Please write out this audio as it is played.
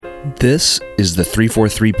This is the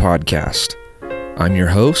 343 Podcast. I'm your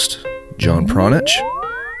host, John Pronich.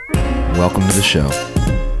 Welcome to the show.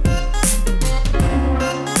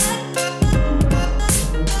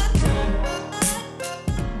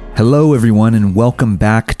 Hello, everyone, and welcome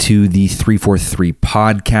back to the 343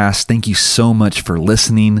 Podcast. Thank you so much for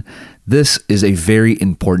listening. This is a very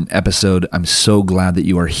important episode. I'm so glad that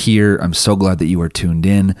you are here. I'm so glad that you are tuned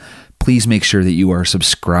in. Please make sure that you are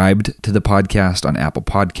subscribed to the podcast on Apple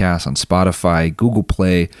Podcasts, on Spotify, Google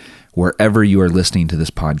Play, wherever you are listening to this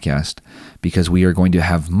podcast, because we are going to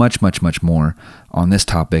have much more on this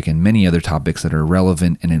topic and many other topics that are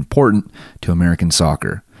relevant and important to American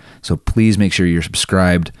soccer. So please make sure you're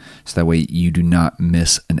subscribed so that way you do not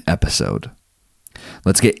miss an episode.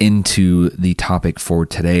 Let's get into the topic for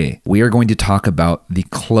today. We are going to talk about the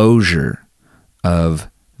closure of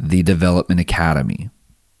the Development Academy.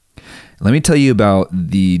 Let me tell you about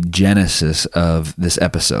the genesis of this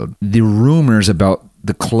episode. The rumors about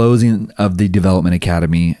the closing of the Development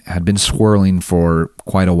Academy had been swirling for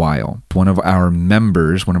quite a while. One of our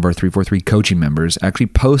members, one of our 343 coaching members, actually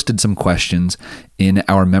posted some questions in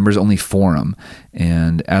our members-only forum.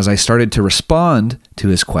 And as I started to respond to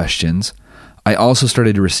his questions, I also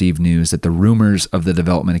started to receive news that the rumors of the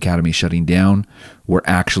Development Academy shutting down were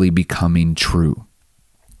actually becoming true.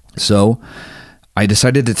 So I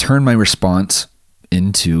decided to turn my response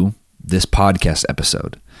into this podcast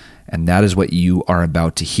episode, and that is what you are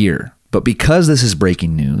about to hear. But because this is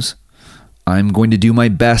breaking news, I'm going to do my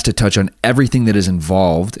best to touch on everything that is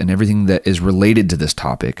involved and everything that is related to this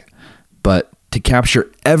topic. But to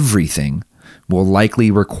capture everything will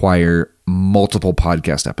likely require multiple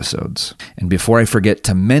podcast episodes. And before I forget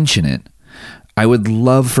to mention it, I would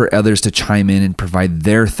love for others to chime in and provide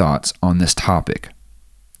their thoughts on this topic,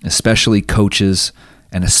 especially coaches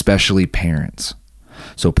and especially parents.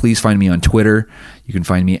 So please find me on Twitter. You can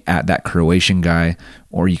find me at That Croatian Guy,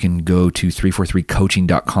 or you can go to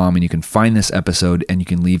 343coaching.com and you can find this episode and you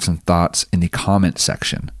can leave some thoughts in the comment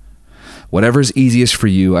section. Whatever's easiest for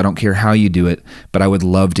you, I don't care how you do it, but I would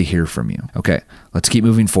love to hear from you. Okay, let's keep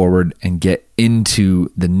moving forward and get into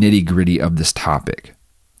the nitty-gritty of this topic.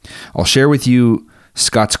 I'll share with you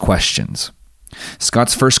Scott's questions.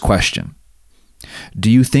 Scott's first question: do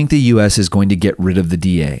you think the U.S. is going to get rid of the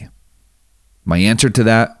DA? My answer to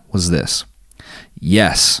that was this: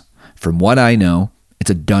 yes. From what I know, it's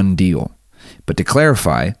a done deal. But to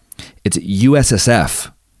clarify, it's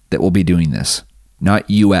USSF that will be doing this, not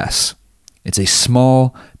US. It's a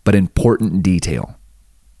small but important detail.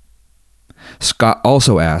 Scott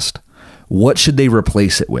also asked, what should they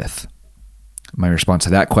replace it with? My response to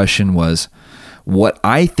that question was, what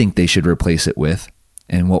I think they should replace it with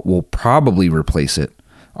and what will probably replace it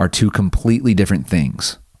are two completely different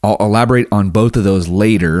things. I'll elaborate on both of those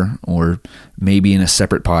later, or maybe in a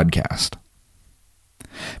separate podcast.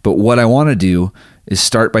 But what I want to do is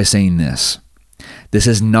start by saying this. This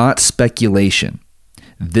is not speculation.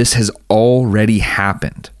 This has already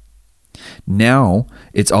happened. Now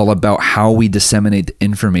it's all about how we disseminate the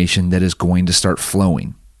information that is going to start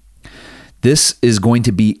flowing. This is going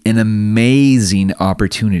to be an amazing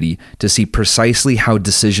opportunity to see precisely how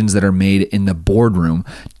decisions that are made in the boardroom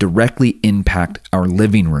directly impact our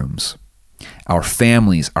living rooms. Our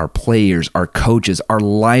families, our players, our coaches, our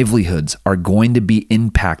livelihoods are going to be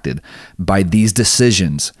impacted by these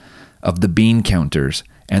decisions of the bean counters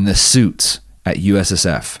and the suits at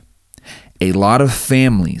USSF. A lot of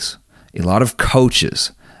families, a lot of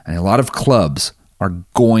coaches, and a lot of clubs are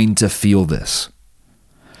going to feel this.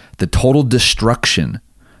 The total destruction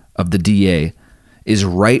of the DA is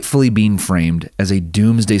rightfully being framed as a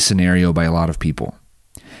doomsday scenario by a lot of people,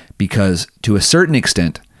 because to a certain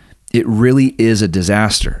extent, it really is a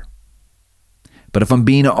disaster. But if I'm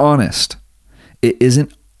being honest, it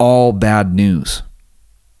isn't all bad news,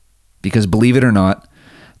 because believe it or not,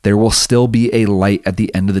 there will still be a light at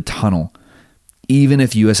the end of the tunnel, even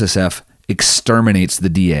if USSF exterminates the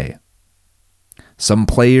DA. Some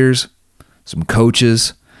players, some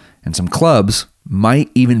coaches, and some clubs might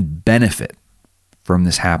even benefit from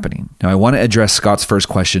this happening. Now, I want to address Scott's first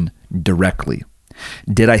question directly.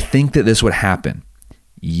 Did I think that this would happen?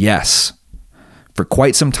 Yes. For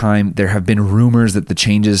quite some time, there have been rumors that the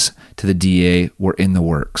changes to the DA were in the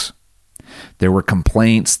works. There were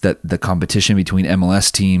complaints that the competition between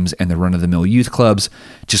MLS teams and the run-of-the-mill youth clubs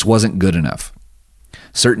just wasn't good enough.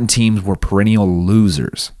 Certain teams were perennial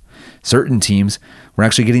losers. Certain teams were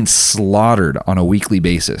actually getting slaughtered on a weekly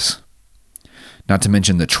basis. Not to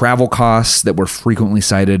mention the travel costs that were frequently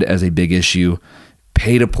cited as a big issue.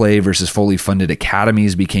 Pay-to-play versus fully funded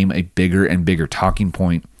academies became a bigger and bigger talking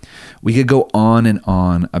point. We could go on and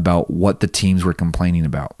on about what the teams were complaining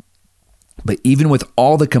about. But even with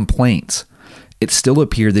all the complaints, it still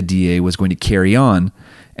appeared the DA was going to carry on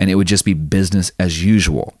and it would just be business as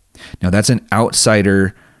usual. Now, that's an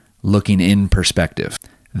outsider looking in perspective.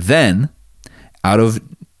 Then, out of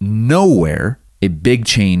nowhere, a big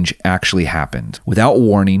change actually happened. Without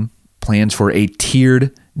warning, plans for a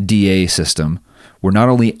tiered DA system were not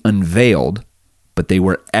only unveiled, but they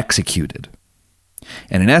were executed.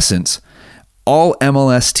 And in essence, all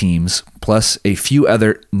MLS teams, plus a few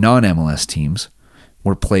other non-MLS teams,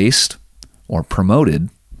 were placed or promoted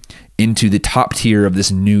into the top tier of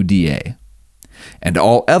this new DA. And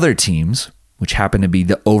all other teams, which happen to be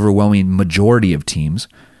the overwhelming majority of teams,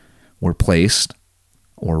 were placed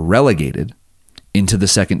or relegated into the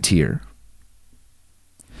second tier.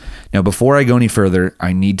 Now, before I go any further,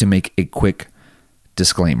 I need to make a quick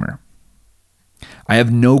disclaimer. I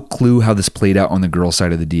have no clue how this played out on the girls'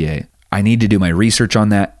 side of the DA. I need to do my research on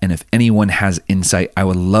that, and if anyone has insight, I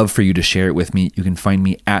would love for you to share it with me. You can find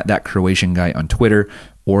me at That Croatian Guy on Twitter,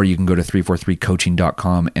 or you can go to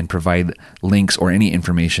 343coaching.com and provide links or any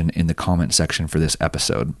information in the comment section for this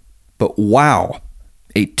episode. But wow,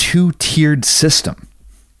 a two-tiered system.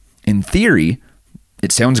 In theory,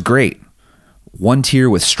 it sounds great. One tier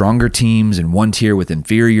with stronger teams and one tier with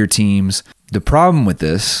inferior teams. The problem with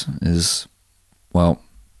this is, well,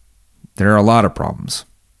 there are a lot of problems.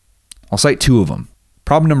 I'll cite two of them.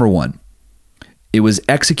 Problem number one, it was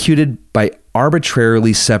executed by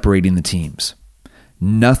arbitrarily separating the teams.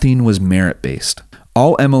 Nothing was merit-based.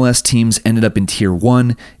 All MLS teams ended up in Tier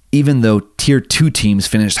 1, even though Tier 2 teams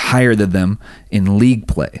finished higher than them in league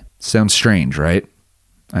play. Sounds strange, right?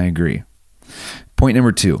 I agree. Point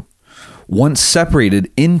number two, once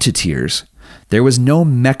separated into tiers, there was no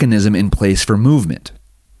mechanism in place for movement.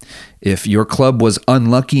 If your club was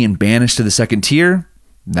unlucky and banished to the second tier,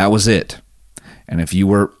 that was it. And if you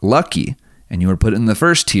were lucky and you were put in the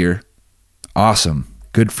first tier, awesome,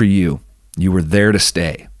 good for you. You were there to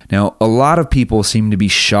stay. Now, a lot of people seem to be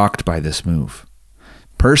shocked by this move.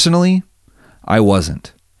 Personally, I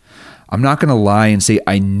wasn't. I'm not going to lie and say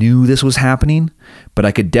I knew this was happening, but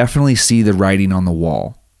I could definitely see the writing on the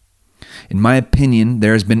wall. In my opinion,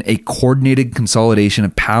 there has been a coordinated consolidation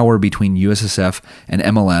of power between USSF and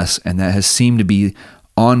MLS, and that has seemed to be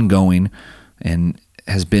ongoing and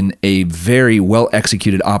has been a very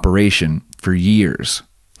well-executed operation for years.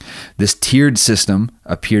 This tiered system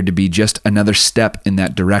appeared to be just another step in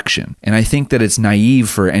that direction. And I think that it's naive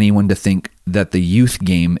for anyone to think that the youth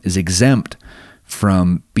game is exempt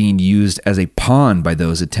from being used as a pawn by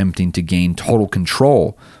those attempting to gain total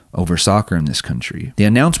control over soccer in this country. The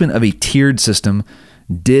announcement of a tiered system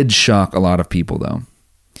did shock a lot of people, though.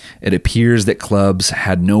 It appears that clubs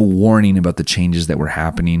had no warning about the changes that were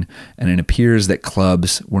happening, and it appears that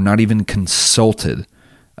clubs were not even consulted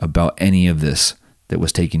about any of this that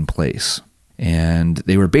was taking place. And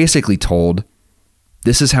they were basically told,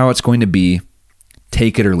 this is how it's going to be,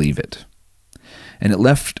 take it or leave it. And it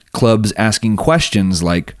left clubs asking questions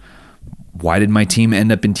like, why did my team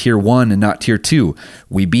end up in Tier 1 and not Tier 2?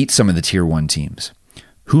 We beat some of the Tier 1 teams.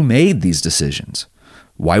 Who made these decisions?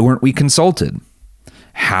 Why weren't we consulted?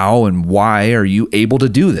 How and why are you able to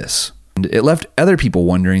do this? And it left other people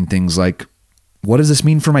wondering things like, what does this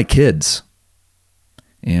mean for my kids?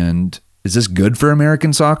 And is this good for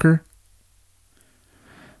American soccer?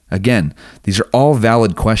 Again, these are all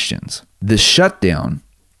valid questions. The shutdown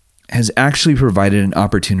has actually provided an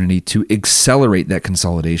opportunity to accelerate that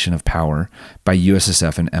consolidation of power by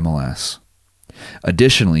USSF and MLS.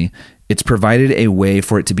 Additionally, it's provided a way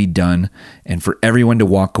for it to be done and for everyone to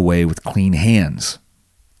walk away with clean hands.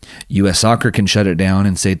 US Soccer can shut it down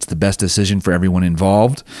and say it's the best decision for everyone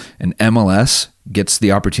involved, and MLS gets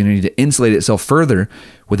the opportunity to insulate itself further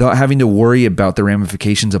without having to worry about the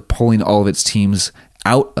ramifications of pulling all of its teams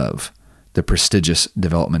out of the prestigious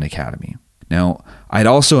development academy. Now, I'd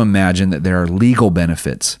also imagine that there are legal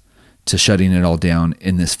benefits to shutting it all down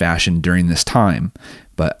in this fashion during this time,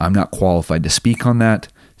 but I'm not qualified to speak on that,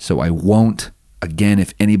 so I won't. Again,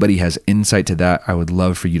 if anybody has insight to that, I would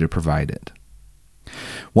love for you to provide it.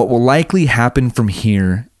 What will likely happen from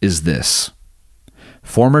here is this.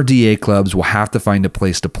 Former DA clubs will have to find a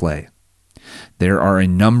place to play. There are a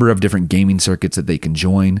number of different gaming circuits that they can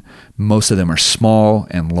join. Most of them are small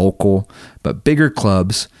and local, but bigger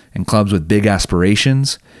clubs and clubs with big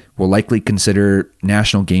aspirations will likely consider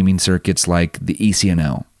national gaming circuits like the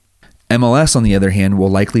ECNL. MLS, on the other hand, will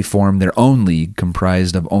likely form their own league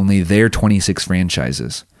comprised of only their 26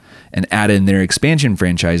 franchises and add in their expansion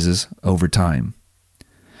franchises over time.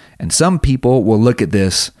 And some people will look at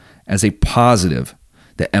this as a positive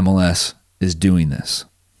that MLS is doing this.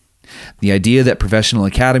 The idea that professional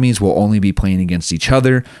academies will only be playing against each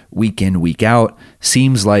other week in, week out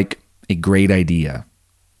seems like a great idea.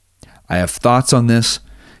 I have thoughts on this,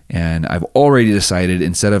 and I've already decided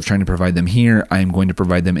instead of trying to provide them here, I am going to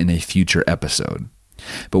provide them in a future episode.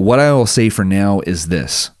 But what I will say for now is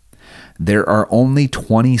this. There are only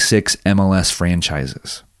 26 MLS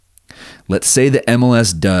franchises. Let's say that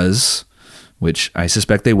MLS does, which I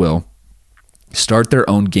suspect they will, start their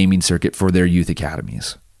own gaming circuit for their youth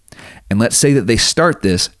academies. And let's say that they start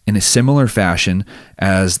this in a similar fashion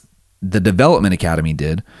as the Development Academy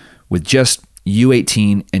did with just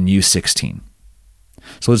U18 and U16.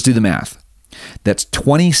 So let's do the math. That's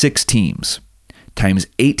 26 teams times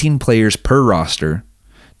 18 players per roster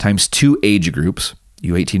times 2 age groups,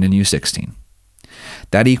 U18 and U16.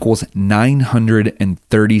 That equals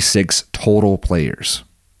 936 total players.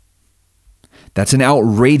 That's an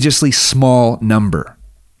outrageously small number.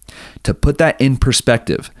 To put that in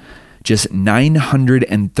perspective, just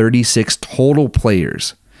 936 total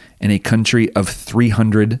players in a country of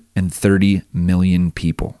 330 million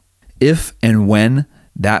people. If and when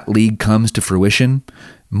that league comes to fruition,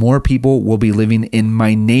 more people will be living in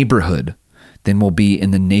my neighborhood than will be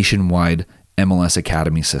in the nationwide MLS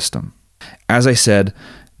Academy system. As I said,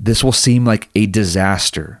 this will seem like a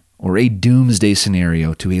disaster or a doomsday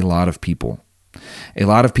scenario to a lot of people. A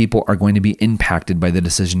lot of people are going to be impacted by the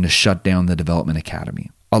decision to shut down the Development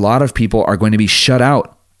Academy. A lot of people are going to be shut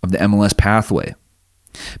out of the MLS pathway.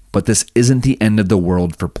 But this isn't the end of the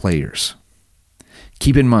world for players.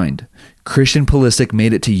 Keep in mind, Christian Pulisic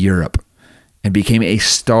made it to Europe and became a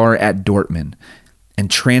star at Dortmund and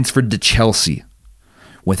transferred to Chelsea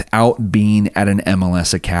without being at an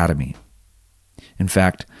MLS academy. In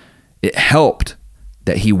fact, it helped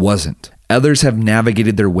that he wasn't. Others have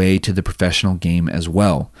navigated their way to the professional game as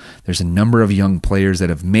well. There's a number of young players that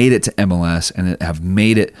have made it to MLS and that have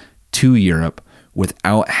made it to Europe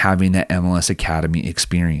without having that MLS Academy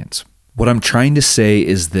experience. What I'm trying to say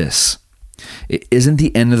is this. It isn't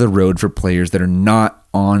the end of the road for players that are not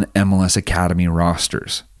on MLS Academy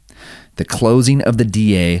rosters. The closing of the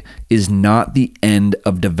DA is not the end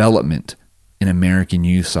of development in American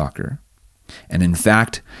youth soccer. And in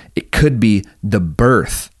fact, it could be the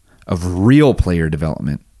birth of real player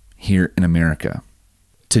development here in America.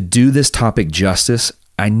 To do this topic justice,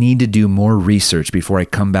 I need to do more research before I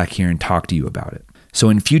come back here and talk to you about it. So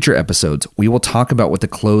in future episodes, we will talk about what the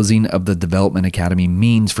closing of the Development Academy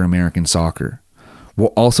means for American soccer. We'll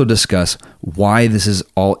also discuss why this is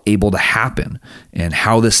all able to happen and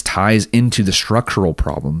how this ties into the structural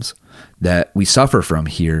problems that we suffer from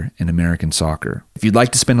here in American soccer. If you'd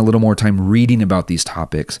like to spend a little more time reading about these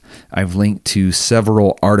topics, I've linked to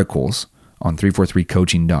several articles on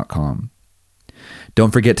 343coaching.com.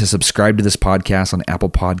 Don't forget to subscribe to this podcast on Apple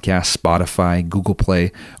Podcasts, Spotify, Google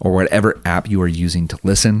Play, or whatever app you are using to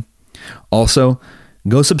listen. Also,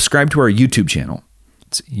 go subscribe to our YouTube channel.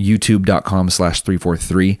 It's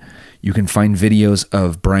youtube.com/343. You can find videos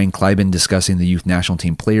of Brian Kleiban discussing the youth national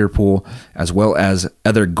team player pool, as well as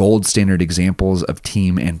other gold standard examples of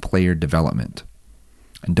team and player development.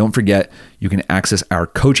 And don't forget, you can access our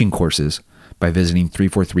coaching courses by visiting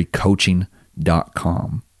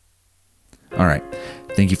 343coaching.com. All right.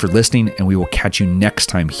 Thank you for listening, and we will catch you next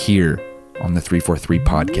time here on the 343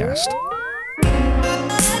 podcast.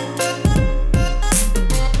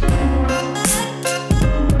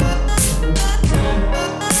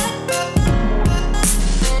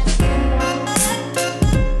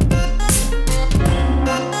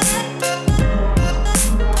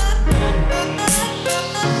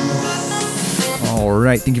 All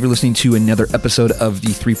right. Thank you for listening to another episode of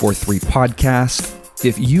the 343 podcast.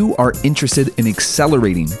 If you are interested in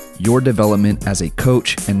accelerating your development as a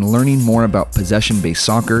coach and learning more about possession-based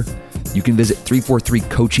soccer, you can visit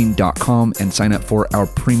 343coaching.com and sign up for our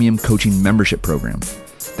premium coaching membership program.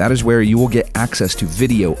 That is where you will get access to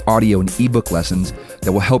video, audio, and ebook lessons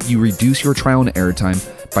that will help you reduce your trial and error time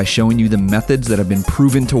by showing you the methods that have been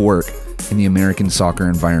proven to work in the American soccer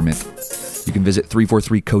environment. You can visit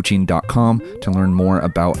 343coaching.com to learn more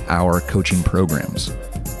about our coaching programs.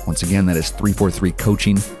 Once again, that is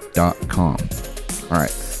 343coaching.com. All right.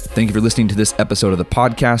 Thank you for listening to this episode of the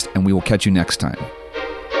podcast, and we will catch you next time.